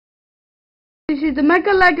This is the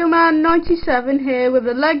Mega Lego Man 97 here with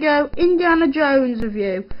a Lego Indiana Jones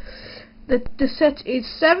review. The set is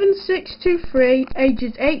 7623,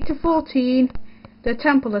 ages 8 to 14, The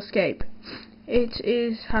Temple Escape.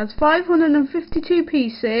 It has 552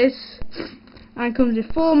 pieces and comes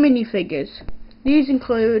with 4 minifigures. These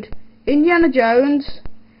include Indiana Jones,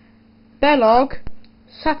 Belloq,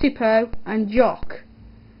 Satipo and Jock.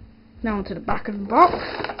 Now onto the back of the box.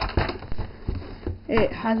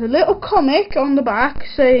 It has a little comic on the back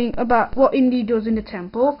saying about what Indy does in the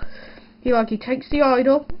temple. He takes the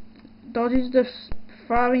idol, dodges the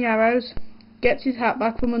firing arrows, gets his hat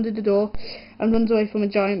back from under the door, and runs away from a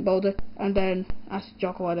giant boulder, and then asks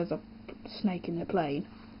Jock why there's a snake in the plane.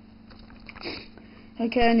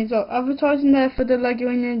 Okay, and he's got advertising there for the Lego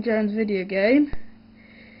Indiana Jones video game.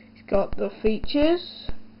 He's got the features,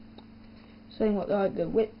 saying what the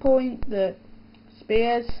whip point, the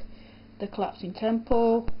spears, the collapsing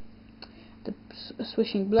temple, the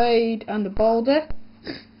swishing blade, and the boulder.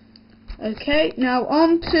 Okay, now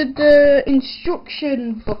on to the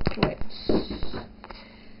instruction booklets.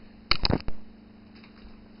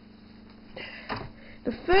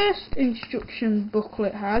 The first instruction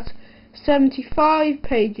booklet has 75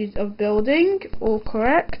 pages of building, all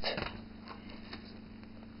correct,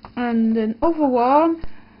 and the other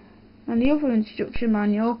instruction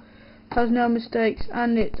manual has no mistakes,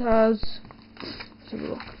 and it has, let's have a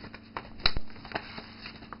look.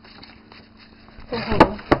 Oh, hold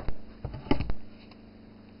on.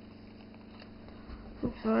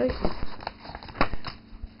 Okay.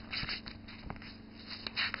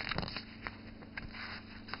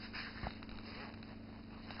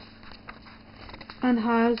 And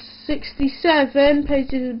has 67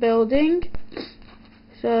 pages of building,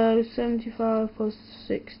 so 75 plus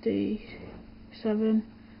 67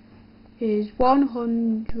 is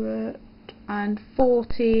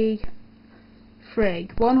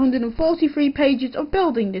 143 pages of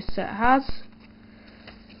building this set has.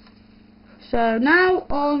 So now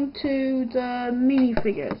on to the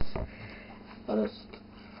minifigures. I'll just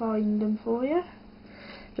find them for you.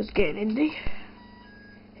 Just get Indy.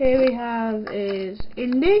 Here we have is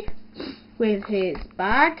Indy with his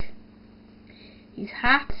bag, his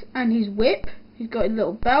hat and his whip. He's got a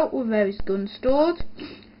little belt with where his gun's stored.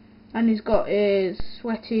 And he's got his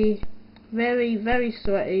sweaty, very, very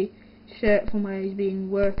sweaty shirt from where he's been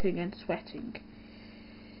working and sweating.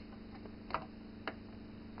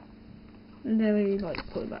 And there we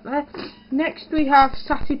put it back there. Next we have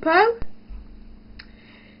Satipo,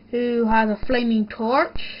 who has a flaming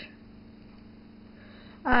torch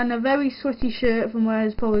and a very sweaty shirt from where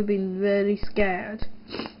he's probably been really scared.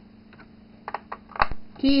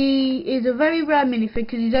 He is a very rare minifig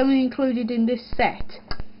because he's only included in this set.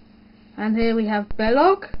 And here we have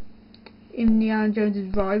Belloq, Indiana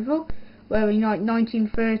Jones' rival, wearing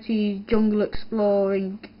 1930s jungle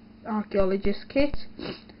exploring archaeologist kit.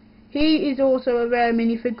 He is also a rare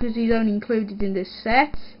minifig because he's only included in this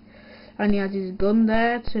set, and he has his gun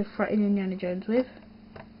there to threaten Indiana Jones with.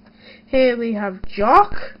 Here we have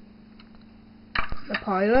Jock, the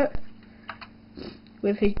pilot,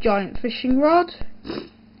 with his giant fishing rod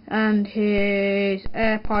and his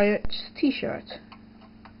Air Pirates t-shirt.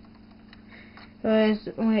 Whereas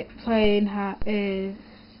my plane is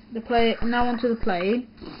the plane. Now onto the plane.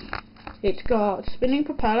 It's got spinning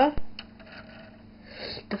propeller,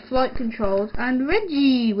 the flight controls, and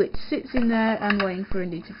Reggie, which sits in there and waiting for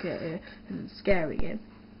Indy to get here and scaring him.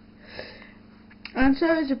 And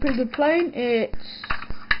so it's a pretty good plane. It's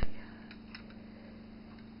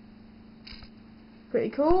pretty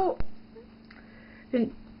cool.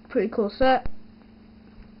 Pretty cool set.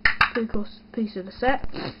 Pretty cool piece of the set.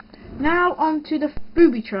 Now on to the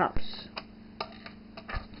booby traps.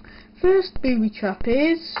 First booby trap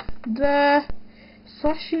is the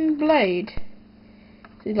slashing blade.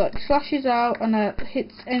 So it slashes out and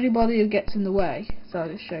hits anybody who gets in the way. So I'll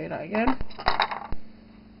just show you that again.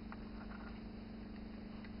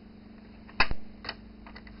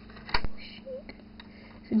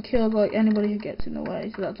 And kills anybody who gets in the way.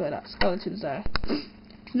 So that's why that skeleton's there.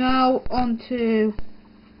 Now on to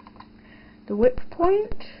the whip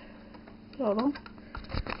point. Hold on.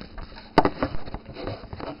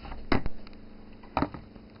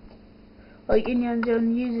 Indiana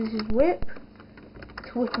Jones uses his whip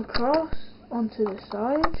to whip across onto the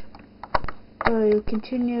side, where he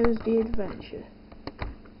continues the adventure.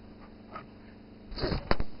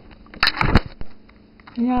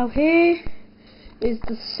 Now here is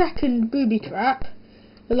the second booby trap.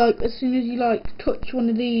 As soon as you touch one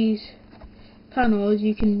of these panels,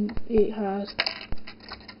 it has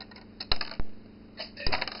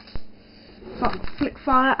flick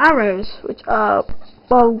fire arrows, which are,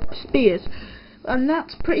 well, spears. And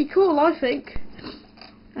that's pretty cool, I think.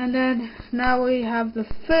 And then now we have the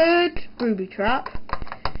third booby trap,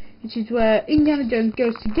 which is where Indiana Jones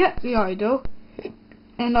goes to get the idol.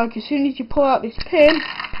 And like as soon as you pull out this pin,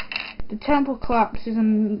 the temple collapses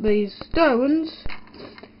and these stones,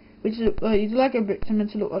 which is these Lego bricks are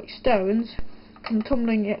meant to look like stones, come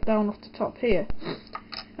tumbling it down off the top here.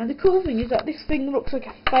 And the cool thing is that this thing looks like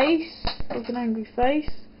a face, like an angry face,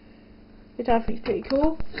 which I think is pretty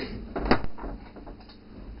cool.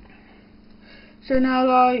 So now,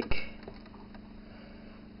 like,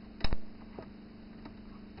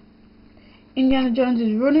 Indiana Jones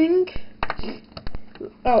is running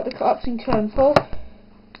out the collapsing temple.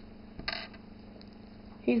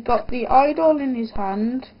 He's got the idol in his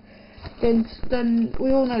hand. Then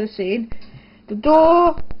we all know the scene. The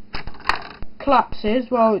door collapses.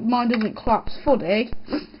 Well, mine doesn't collapse fully,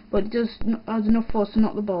 but it just has enough force to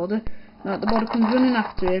knock the boulder. Now the boulder comes running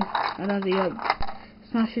after him, and as he like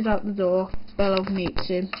smashes out the door, Bello meets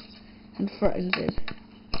him and threatens him.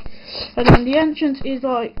 And then the entrance is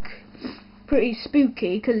like pretty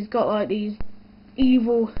spooky because it's got like these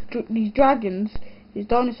evil, these dragons, these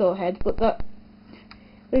dinosaur heads, but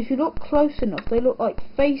if you look close enough, they look like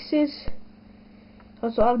faces.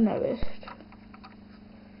 That's what I've noticed.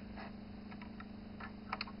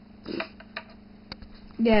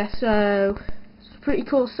 Yeah, so it's a pretty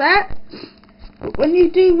cool set. But when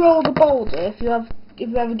you do roll the boulder, if you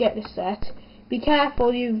ever get this set, be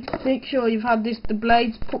careful. You make sure you've had the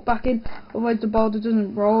blades put back in, otherwise the boulder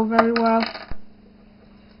doesn't roll very well.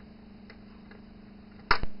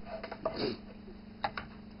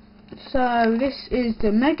 So this is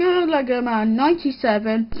the Mega Lego Man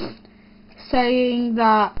 97 saying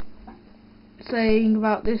about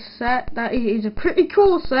this set that it is a pretty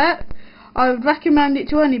cool set. I would recommend it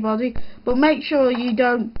to anybody, but make sure you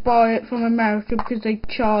don't buy it from America because they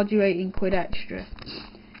charge you 18 quid extra.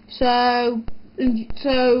 So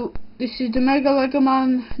this is the Mega Lego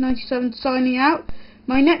Man 97 signing out.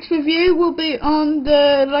 My next review will be on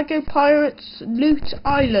the Lego Pirates Loot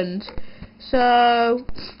Island. So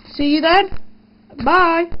see you then.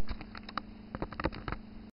 Bye.